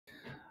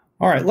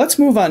All right, let's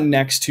move on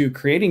next to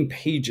creating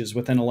pages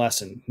within a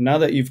lesson. Now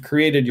that you've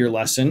created your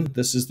lesson,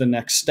 this is the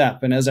next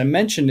step. And as I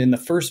mentioned in the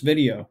first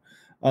video,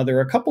 there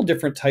are a couple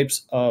different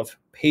types of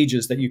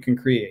pages that you can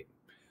create.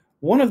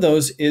 One of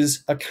those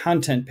is a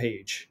content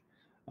page,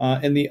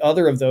 and the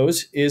other of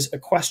those is a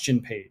question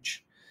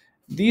page.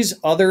 These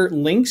other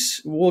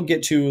links we'll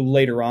get to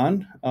later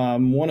on.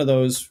 One of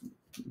those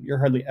you're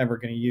hardly ever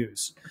going to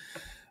use.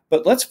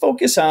 But let's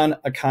focus on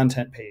a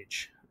content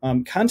page.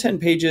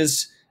 Content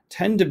pages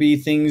tend to be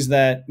things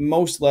that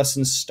most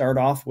lessons start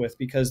off with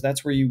because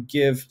that's where you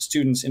give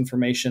students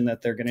information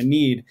that they're going to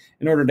need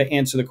in order to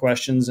answer the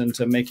questions and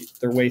to make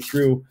their way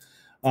through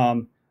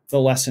the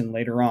lesson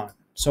later on.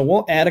 So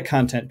we'll add a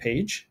content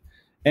page.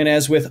 And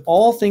as with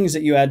all things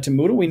that you add to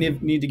Moodle, we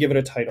need to give it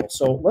a title.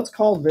 So let's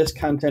call this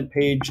content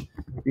page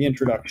the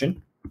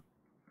introduction.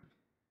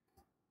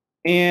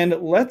 And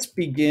let's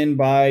begin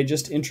by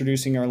just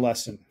introducing our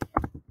lesson.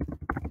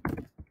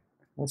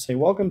 We'll say,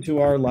 welcome to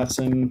our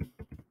lesson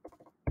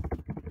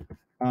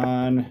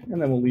on,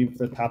 and then we'll leave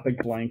the topic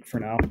blank for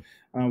now.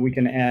 We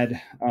can add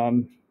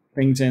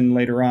things in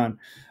later on.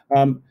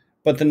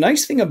 But the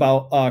nice thing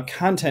about a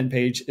content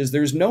page is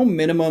there's no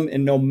minimum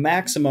and no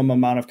maximum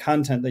amount of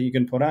content that you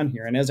can put on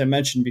here. And as I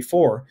mentioned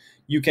before,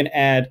 you can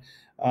add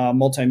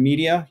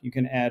multimedia, you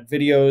can add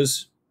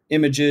videos,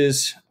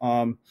 images,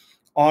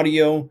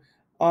 audio,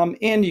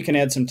 and you can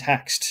add some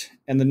text.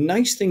 And the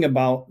nice thing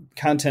about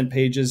content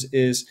pages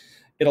is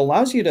it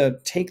allows you to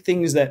take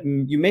things that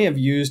you may have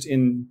used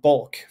in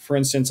bulk, for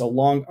instance, a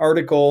long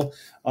article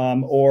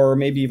or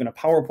maybe even a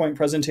PowerPoint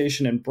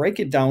presentation, and break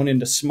it down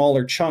into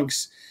smaller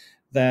chunks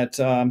that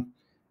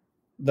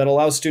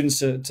allows students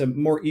to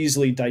more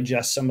easily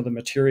digest some of the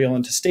material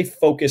and to stay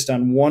focused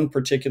on one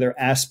particular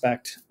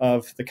aspect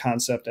of the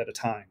concept at a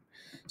time.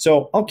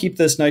 So I'll keep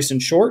this nice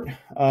and short,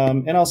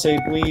 and I'll say,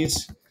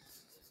 please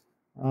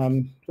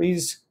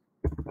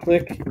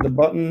click the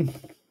button,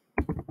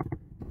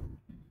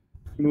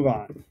 move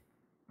on.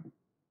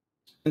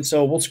 And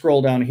so we'll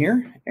scroll down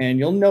here, and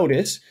you'll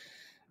notice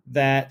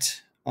that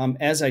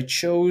as I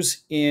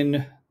chose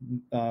in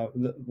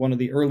one of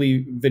the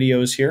early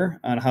videos here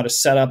on how to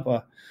set up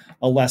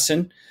a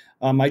lesson,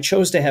 I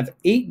chose to have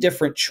 8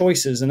 different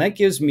choices, and that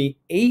gives me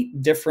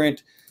 8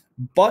 different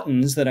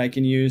buttons that I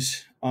can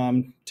use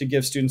to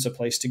give students a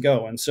place to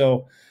go. And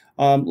so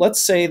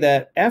let's say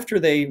that after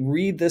they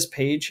read this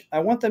page, I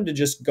want them to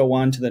just go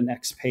on to the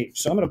next page.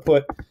 So I'm going to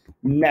put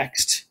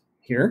next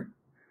here.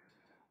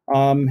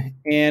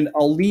 And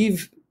I'll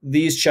leave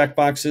these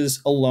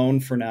checkboxes alone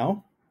for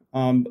now.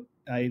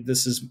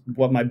 This is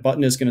what my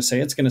button is going to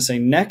say. It's going to say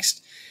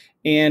next.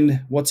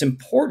 And what's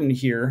important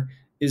here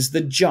is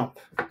the jump.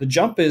 The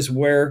jump is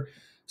where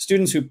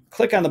students who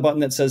click on the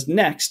button that says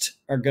next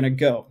are going to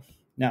go.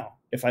 Now,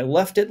 if I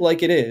left it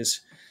like it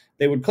is,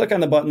 they would click on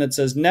the button that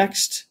says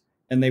next,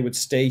 and they would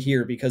stay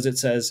here because it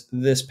says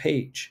this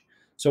page.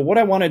 So what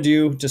I want to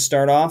do to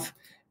start off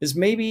is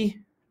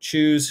maybe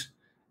choose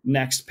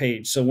next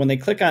page. So when they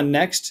click on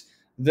next,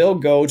 they'll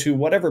go to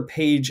whatever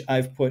page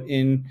I've put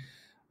in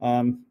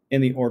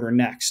the order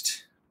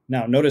next.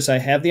 Now, notice I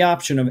have the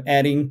option of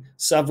adding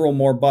several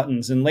more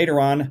buttons, and later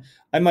on,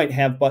 I might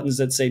have buttons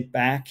that say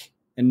back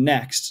and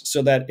next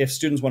so that if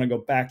students want to go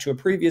back to a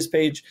previous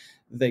page,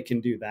 they can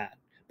do that.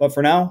 But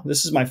for now,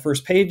 this is my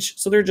first page,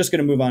 so they're just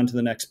going to move on to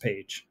the next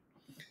page.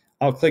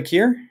 I'll click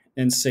here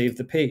and save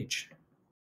the page.